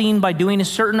blessing by doing a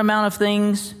certain amount of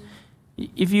things.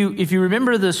 If you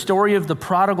remember the story of the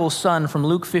prodigal son from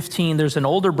Luke 15, there's an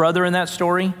older brother in that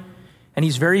story, and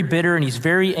he's very bitter and he's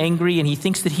very angry, and he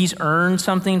thinks that he's earned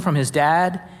something from his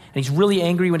dad, and he's really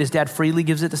angry when his dad freely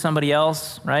gives it to somebody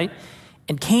else, right?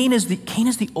 And Cain is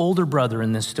the older brother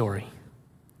in this story.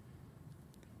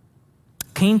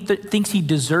 Cain thinks he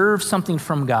deserves something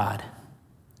from God.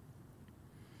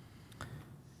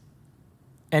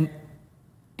 And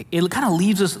it kind of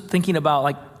leaves us thinking about,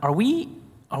 like, are we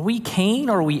Cain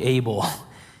or are we Abel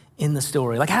in the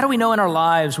story? Like, how do we know in our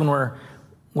lives when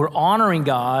we're honoring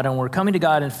God and we're coming to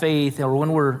God in faith, or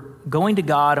when we're going to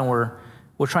God and we're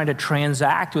trying to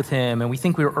transact with him and we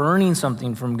think we're earning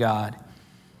something from God?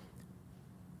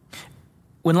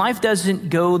 When life doesn't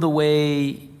go the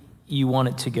way you want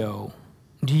it to go,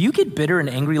 do you get bitter and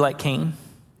angry like Cain?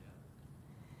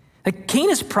 Like,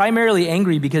 Cain is primarily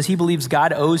angry because he believes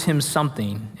God owes him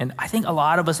something. And I think a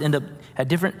lot of us end up at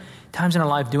different times in our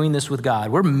life doing this with God.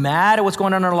 We're mad at what's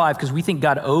going on in our life because we think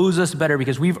God owes us better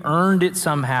because we've earned it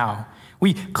somehow.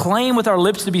 We claim with our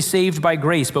lips to be saved by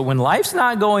grace, but when life's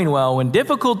not going well, when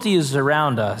difficulty is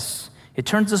around us, it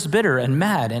turns us bitter and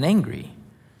mad and angry.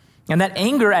 And that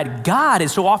anger at God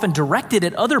is so often directed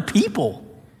at other people.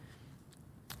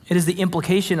 It is the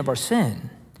implication of our sin.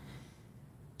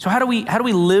 So how do we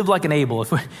live like an Abel?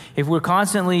 If we're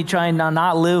constantly trying to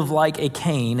not live like a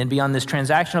Cain and be on this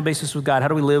transactional basis with God, how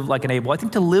do we live like an Abel? I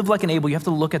think to live like an Abel, you have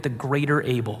to look at the greater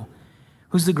Abel.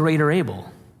 Who's the greater Abel?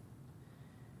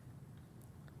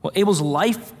 Well, Abel's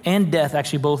life and death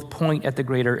actually both point at the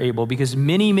greater Abel, because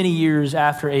many, many years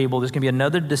after Abel, there's going to be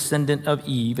another descendant of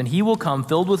Eve, and he will come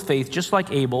filled with faith just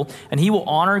like Abel, and he will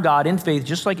honor God in faith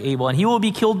just like Abel, and he will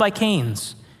be killed by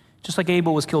Cain's, just like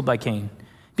Abel was killed by Cain.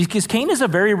 Because Cain is a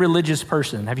very religious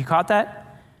person. Have you caught that?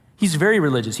 He's very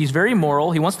religious. He's very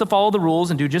moral. He wants to follow the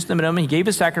rules and do just the minimum. He gave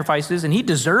his sacrifices, and he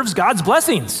deserves God's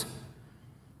blessings.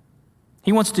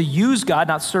 He wants to use God,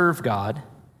 not serve God.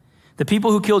 The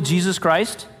people who killed Jesus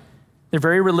Christ, they're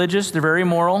very religious, they're very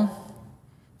moral.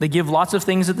 They give lots of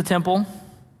things at the temple.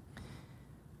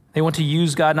 They want to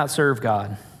use God, not serve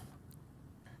God.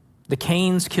 The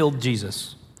Cains killed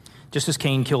Jesus, just as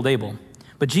Cain killed Abel.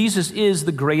 But Jesus is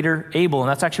the greater Abel, and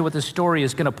that's actually what this story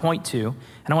is going to point to.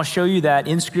 And I want to show you that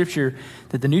in Scripture,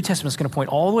 that the New Testament is going to point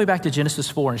all the way back to Genesis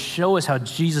 4 and show us how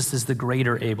Jesus is the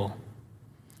greater Abel.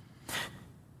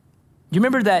 You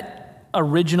remember that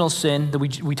original sin that we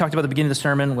talked about at the beginning of the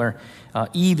sermon, where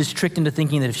Eve is tricked into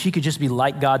thinking that if she could just be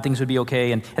like God, things would be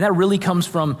okay. And that really comes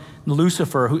from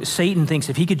Lucifer, who Satan thinks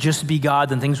if he could just be God,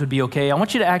 then things would be okay. I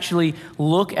want you to actually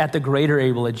look at the greater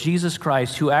Abel, at Jesus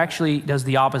Christ, who actually does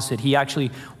the opposite. He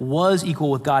actually was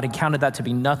equal with God and counted that to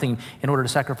be nothing in order to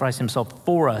sacrifice himself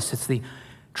for us. It's the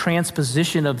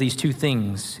transposition of these two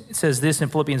things. It says this in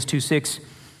Philippians 2:6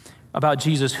 about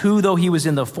Jesus, who, though he was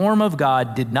in the form of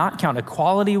God, did not count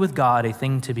equality with God a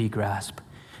thing to be grasped.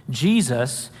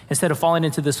 Jesus, instead of falling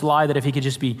into this lie that if he could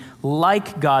just be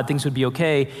like God, things would be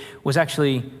okay, was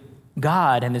actually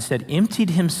God, and instead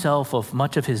emptied himself of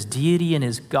much of his deity and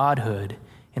his godhood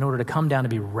in order to come down to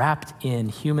be wrapped in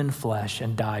human flesh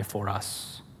and die for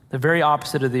us. The very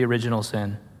opposite of the original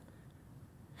sin.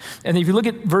 And if you look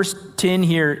at verse 10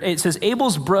 here, it says,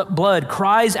 Abel's blood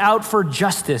cries out for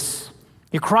justice.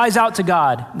 It cries out to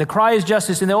God. The cry is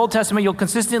justice. In the Old Testament, you'll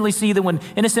consistently see that when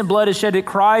innocent blood is shed, it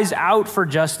cries out for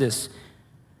justice.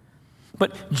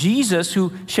 But Jesus,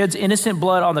 who sheds innocent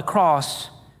blood on the cross,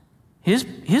 his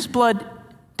blood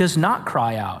does not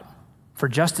cry out for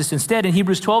justice. Instead, in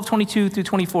Hebrews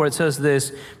 12:22-24, it says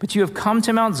this, but you have come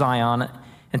to Mount Zion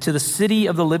and to the city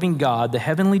of the living God, the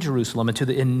heavenly Jerusalem, and to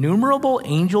the innumerable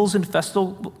angels in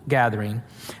festal gathering,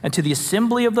 and to the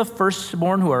assembly of the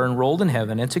firstborn who are enrolled in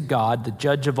heaven, and to God, the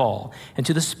judge of all, and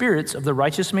to the spirits of the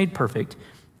righteous made perfect,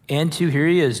 and to, here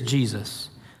he is, Jesus,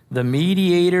 the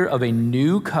mediator of a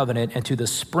new covenant, and to the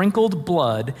sprinkled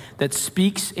blood that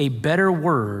speaks a better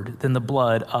word than the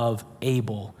blood of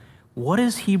Abel. What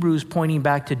is Hebrews pointing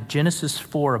back to Genesis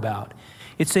 4 about?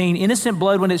 It's saying innocent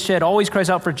blood, when it's shed, always cries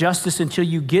out for justice until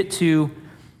you get to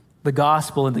the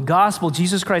gospel. In the gospel,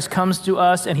 Jesus Christ comes to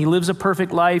us, and he lives a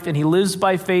perfect life, and he lives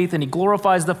by faith, and he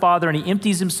glorifies the Father, and he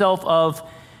empties himself of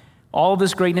all of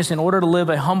this greatness in order to live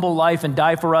a humble life and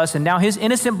die for us. And now his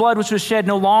innocent blood, which was shed,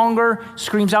 no longer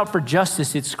screams out for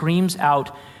justice. It screams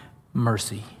out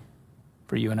mercy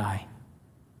for you and I.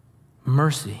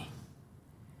 Mercy.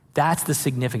 That's the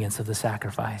significance of the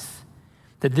sacrifice.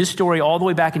 That this story all the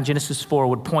way back in Genesis 4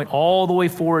 would point all the way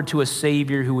forward to a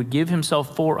Savior who would give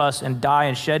himself for us and die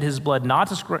and shed his blood, not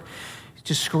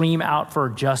to scream out for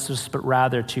justice, but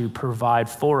rather to provide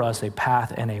for us a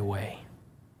path and a way.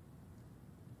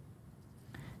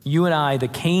 You and I, the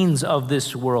Cains of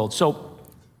this world. So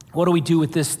what do we do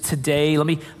with this today? Let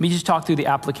me just talk through the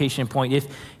application point.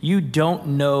 If you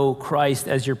don't know Christ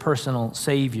as your personal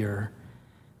Savior,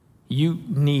 you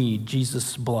need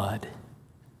Jesus' blood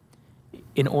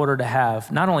in order to have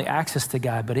not only access to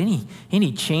God, but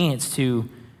any chance to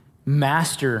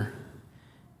master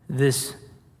this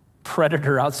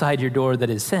predator outside your door that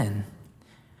is sin.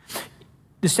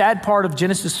 The sad part of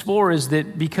Genesis 4 is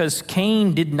that because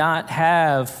Cain did not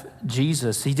have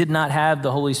Jesus, he did not have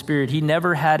the Holy Spirit, he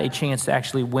never had a chance to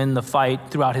actually win the fight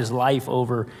throughout his life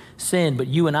over sin. But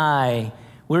you and I,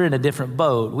 we're in a different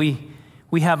boat.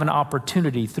 We have an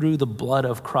opportunity through the blood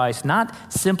of Christ, not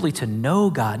simply to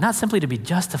know God, not simply to be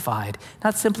justified,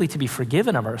 not simply to be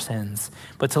forgiven of our sins,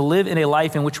 but to live in a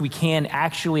life in which we can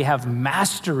actually have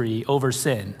mastery over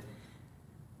sin.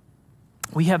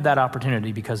 We have that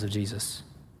opportunity because of Jesus.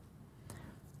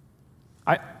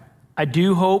 I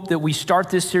do hope that we start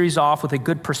this series off with a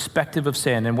good perspective of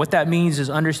sin. And what that means is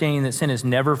understanding that sin is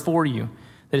never for you,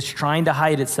 that it's trying to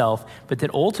hide itself, but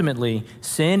that ultimately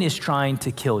sin is trying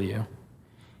to kill you.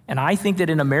 And I think that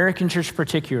in American church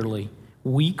particularly,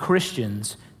 we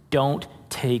Christians don't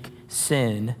take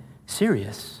sin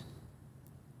serious.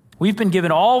 We've been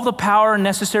given all the power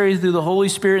necessary through the Holy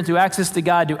Spirit and through access to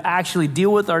God to actually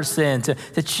deal with our sin,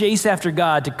 to chase after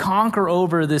God, to conquer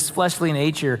over this fleshly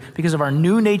nature because of our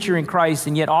new nature in Christ.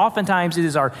 And yet oftentimes it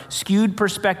is our skewed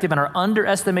perspective and our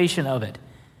underestimation of it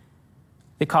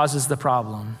that causes the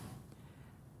problem.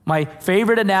 My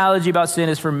favorite analogy about sin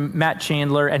is from Matt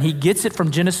Chandler, and he gets it from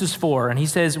Genesis 4. And he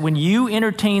says, when you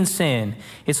entertain sin,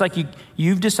 it's like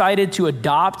you've decided to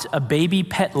adopt a baby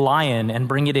pet lion and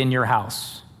bring it in your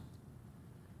house.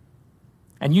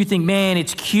 And you think, man,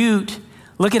 it's cute.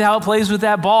 Look at how it plays with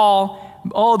that ball.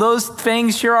 Oh, those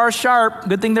fangs sure are sharp.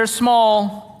 Good thing they're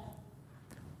small.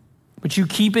 But you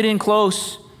keep it in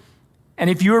close. And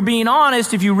if you were being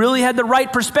honest, if you really had the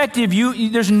right perspective,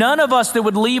 there's none of us that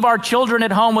would leave our children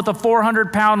at home with a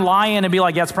 400-pound lion and be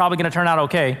like, yeah, it's probably going to turn out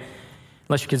okay.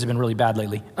 Unless your kids have been really bad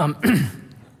lately. Of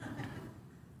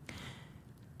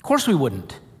course we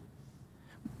wouldn't.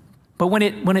 But when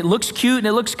it looks cute and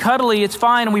it looks cuddly, it's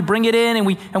fine, and we bring it in and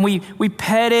we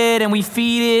pet it and we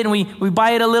feed it and we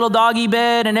buy it a little doggy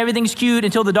bed and everything's cute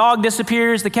until the dog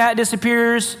disappears, the cat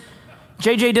disappears,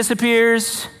 JJ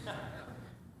disappears.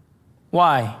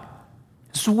 Why?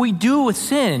 So we do with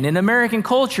sin. In American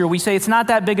culture, we say it's not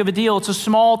that big of a deal. It's a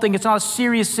small thing. It's not a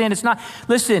serious sin. It's not.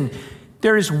 Listen,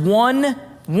 there is one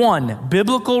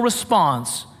biblical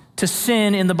response to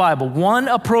sin in the Bible. One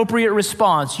appropriate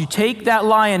response. You take that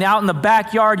lion out in the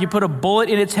backyard, you put a bullet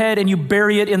in its head, and you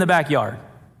bury it in the backyard.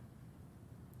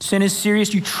 Sin is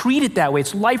serious. You treat it that way.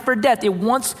 It's life or death. It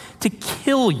wants to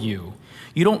kill you.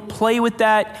 You don't play with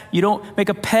that. You don't make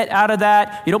a pet out of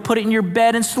that. You don't put it in your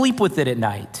bed and sleep with it at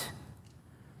night.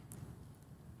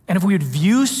 And if we would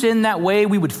view sin that way,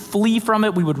 we would flee from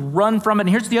it. We would run from it. And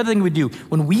here's the other thing we do.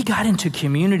 When we got into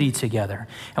community together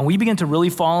and we began to really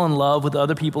fall in love with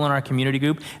other people in our community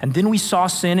group, and then we saw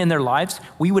sin in their lives,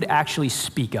 we would actually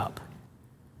speak up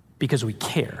because we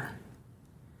care.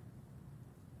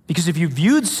 Because if you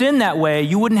viewed sin that way,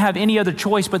 you wouldn't have any other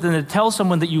choice but then to tell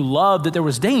someone that you love that there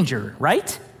was danger,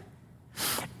 right?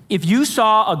 If you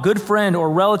saw a good friend or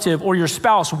relative or your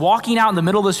spouse walking out in the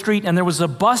middle of the street and there was a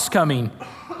bus coming,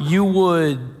 you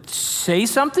would say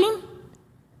something?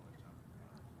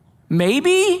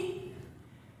 Maybe?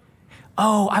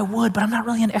 Oh, I would, but I'm not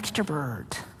really an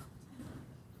extrovert.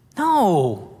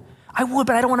 No, I would,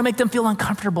 but I don't want to make them feel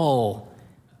uncomfortable.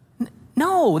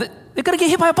 No, they're going to get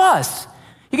hit by a bus.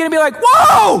 You're going to be like,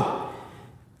 whoa,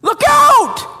 look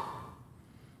out.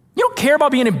 You don't care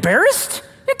about being embarrassed.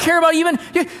 You don't care about even,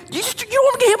 you don't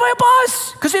want to get hit by a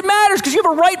bus because it matters, because you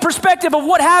have a right perspective of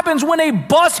what happens when a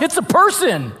bus hits a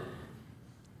person.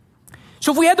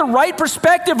 So if we had the right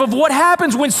perspective of what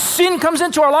happens when sin comes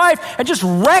into our life and just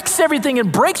wrecks everything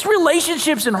and breaks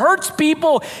relationships and hurts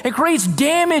people and creates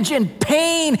damage and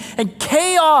pain and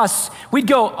chaos, we'd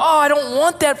go, oh, I don't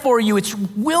want that for you.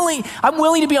 I'm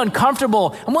willing to be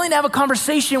uncomfortable. I'm willing to have a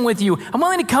conversation with you. I'm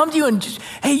willing to come to you and just,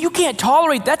 hey, you can't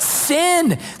tolerate, that's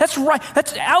sin. That's right.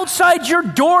 That's outside your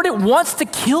door and it wants to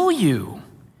kill you.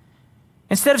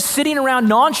 Instead of sitting around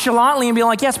nonchalantly and being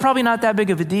like, yeah, it's probably not that big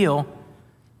of a deal.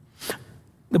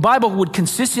 The Bible would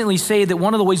consistently say that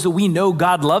one of the ways that we know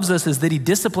God loves us is that he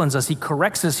disciplines us, he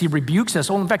corrects us, he rebukes us.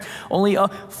 In fact, only a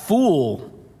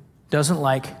fool doesn't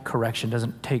like correction,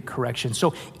 doesn't take correction.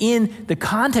 So in the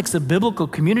context of biblical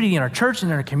community in our church and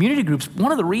in our community groups,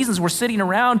 one of the reasons we're sitting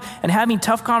around and having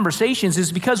tough conversations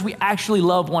is because we actually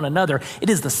love one another. It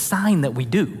is the sign that we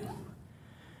do.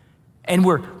 And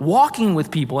we're walking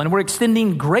with people and we're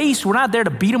extending grace. We're not there to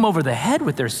beat them over the head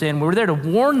with their sin. We're there to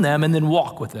warn them and then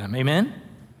walk with them. Amen?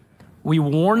 We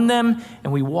warn them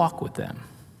and we walk with them.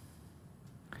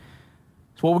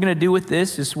 So what we're going to do with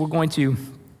this is we're going to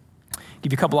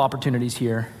give you a couple opportunities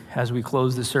here as we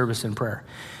close the service in prayer.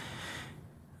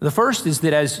 The first is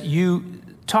that as you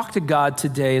talk to God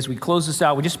today, as we close this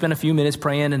out, we just spent a few minutes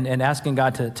praying and asking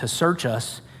God to search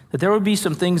us, that there would be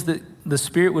some things that the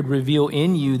Spirit would reveal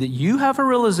in you that you have a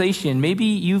realization, maybe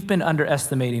you've been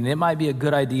underestimating. It might be a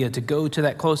good idea to go to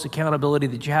that close accountability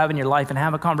that you have in your life and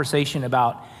have a conversation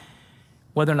about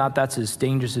whether or not that's as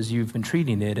dangerous as you've been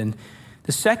treating it. And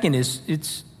the second is,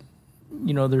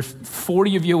 there's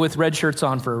 40 of you with red shirts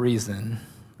on for a reason.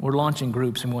 We're launching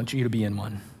groups and we want you to be in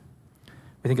one.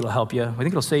 We think it'll help you. We think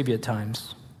it'll save you at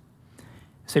times.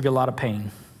 Save you a lot of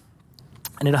pain.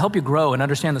 And it'll help you grow and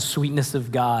understand the sweetness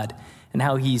of God and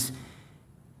how he's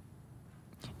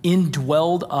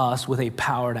indwelled us with a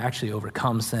power to actually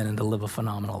overcome sin and to live a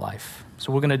phenomenal life.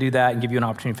 So we're going to do that and give you an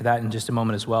opportunity for that in just a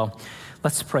moment as well.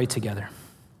 Let's pray together.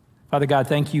 Father God,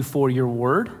 thank you for your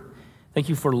word. Thank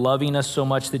you for loving us so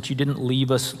much that you didn't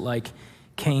leave us like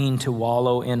Cain to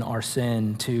wallow in our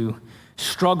sin, to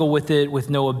struggle with it with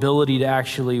no ability to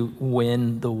actually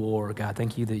win the war. God,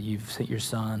 thank you that you've sent your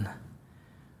son,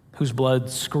 whose blood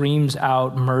screams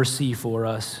out mercy for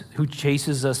us, who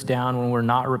chases us down when we're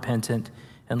not repentant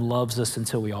and loves us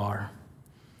until we are.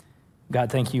 God,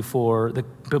 thank you for the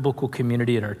biblical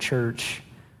community at our church,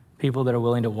 people that are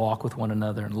willing to walk with one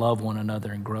another and love one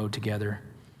another and grow together.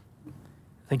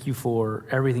 Thank you for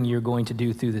everything you're going to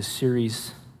do through this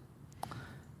series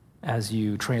as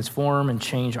you transform and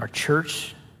change our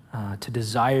church to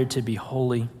desire to be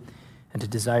holy and to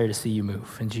desire to see you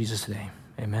move. In Jesus' name,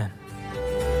 amen.